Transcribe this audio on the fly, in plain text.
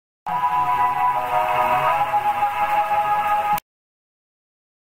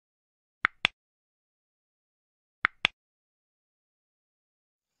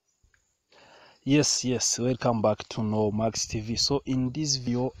Yes, welcome back to Nomax TV. So in this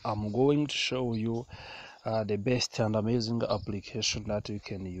video I'm going to show you the best and amazing application that you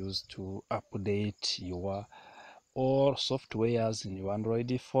can use to update your all softwares in your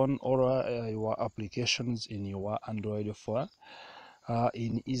Android phone or your applications in your Android phone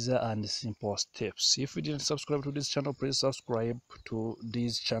in easy and simple steps. If you didn't subscribe to this channel, please subscribe to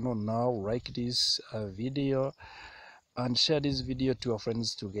this channel now. Like this video and share this video to your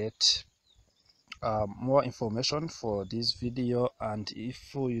friends to get more information for this video. And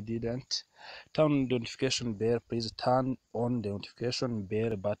if you didn't turn the notification bell, please turn on the notification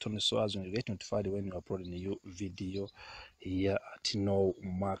bell button so as you get notified when you upload a new video here at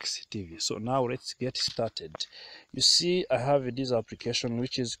Nomax TV. So now let's get started. You see, I have this application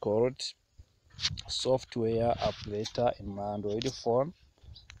which is called Software Updater in my Android phone.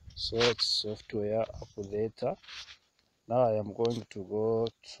 So it's Software Updater. Now I am going to go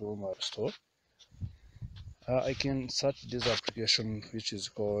to my store. I can search this application which is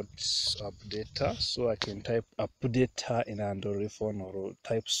called Updater. So I can type Updater in Android phone or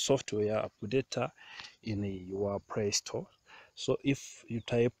type Software Updater in your Play Store. So if you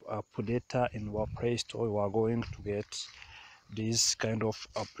type Updater in your Play Store, you are going to get this kind of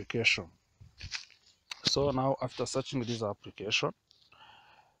application. So now after searching this application,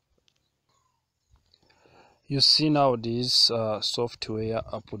 you see now this software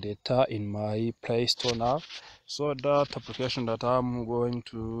updater in my Play Store now. So that application that I'm going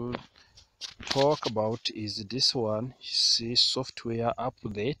to talk about is this one. You see, software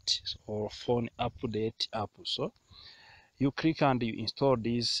update or phone update app. So you click and you install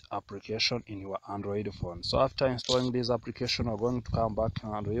this application in your Android phone. So after installing this application, we're going to come back to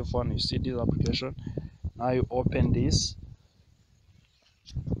Android phone. You see this application. Now you open this.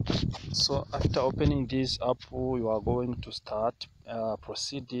 So after opening this app, you are going to start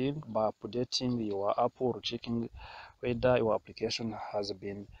proceeding by updating your app or checking whether your application has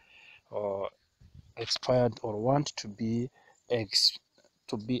been expired or want to be updated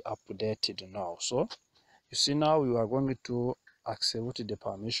now. So you see, now you are going to accept the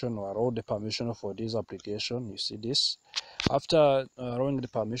permission or allow the permission for this application. You see this. After allowing the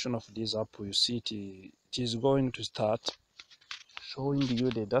permission of this app, you see it is going to start showing you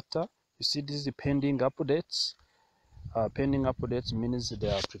the data. You see, this is the pending updates. Pending updates means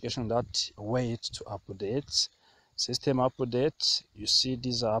the application that waits to update. System update. You see,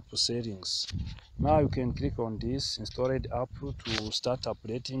 these are app settings. Now you can click on this installed app to start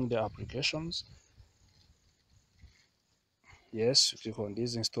updating the applications. Yes, you click on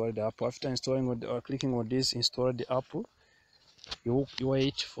this installed app. After installing or clicking on this installed app, you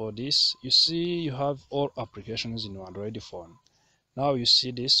wait for this. You see, you have all applications in your Android phone. Now you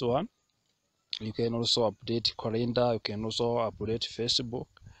see this one. You can also update calendar. You can also update Facebook.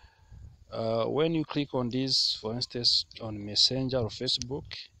 When you click on this, for instance, on Messenger or Facebook,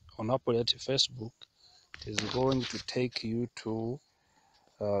 on update Facebook, it is going to take you to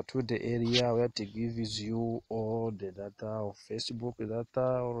the area where it gives you all the data of Facebook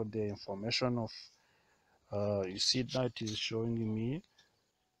data or the information of you see that is showing me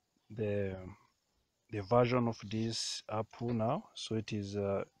the version of this app now. So it is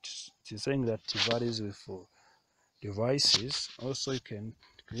saying that it varies with devices. Also, you can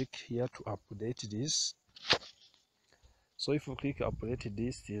click here to update this. So if you click update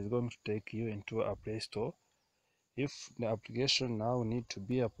this, it is going to take you into a Play Store. If the application now need to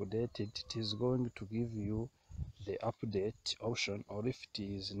be updated, it is going to give you the update option, or if it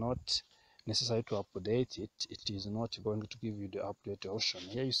is not necessary to update it, it is not going to give you the update option.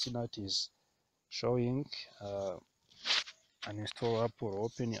 Here you see that is showing uninstall app or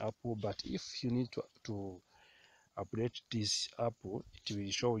open app, but if you need to update this app, it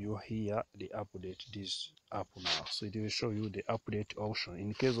will show you here the update this app now. So it will show you the update option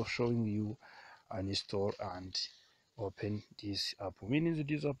in case of showing you uninstall and open this app, meaning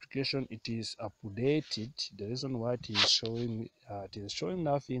this application it is updated. The reason why it is showing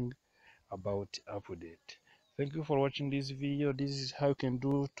nothing about update. Thank you for watching this video. This is how you can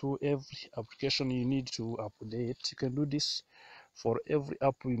do to every application you need to update. You can do this for every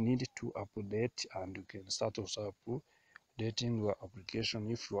app you need to update, and you can start also updating your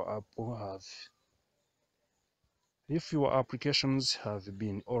application if your applications have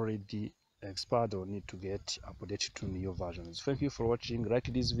been already expired or need to get updated to new versions. Thank you for watching.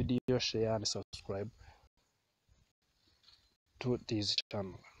 Like this video, share and subscribe to this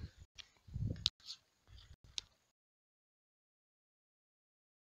channel.